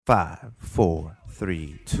Five, four,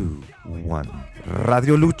 three, two, one.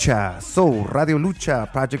 Radio Lucha. So, Radio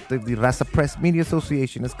Lucha, project of the Raza Press Media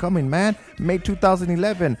Association, is coming, man. May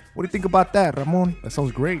 2011. What do you think about that, Ramon? That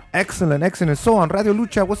sounds great. Excellent, excellent. So, on Radio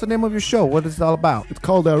Lucha, what's the name of your show? What is it all about? It's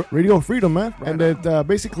called Radio Freedom, man. Right. And it,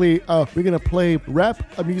 basically, we're gonna play rap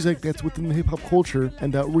music that's within the hip hop culture,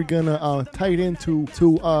 and we're gonna tie it into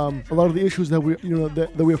a lot of the issues that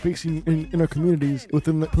that we're facing in our communities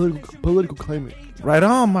within the political climate. Right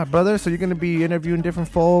on, my brother. So, you're going to be interviewing different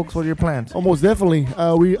folks. What are your plans? Almost definitely.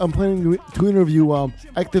 I'm planning to interview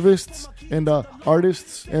activists and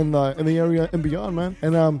artists in the area and beyond, man.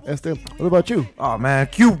 And Esther, what about you? Oh, man,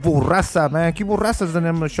 Cubo Raza, man. Cubo Raza is the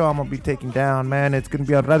name of the show I'm going to be taking down, man. It's going to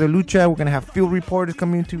be on Radio Lucha. We're going to have field reporters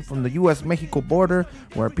coming to from the U.S.-Mexico border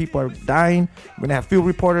where people are dying. We're going to have field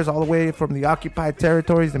reporters all the way from the occupied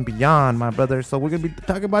territories and beyond, my brother. So we're going to be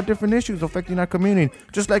talking about different issues affecting our community,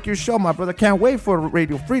 just like your show, my brother. Can't wait for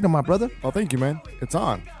Radio Freedom, my brother. Oh, thank you, man. It's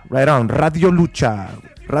on. Right on, Radio Lucha.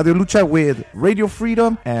 Radio Lucha with Radio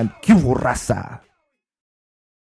Freedom and Cubo Raza.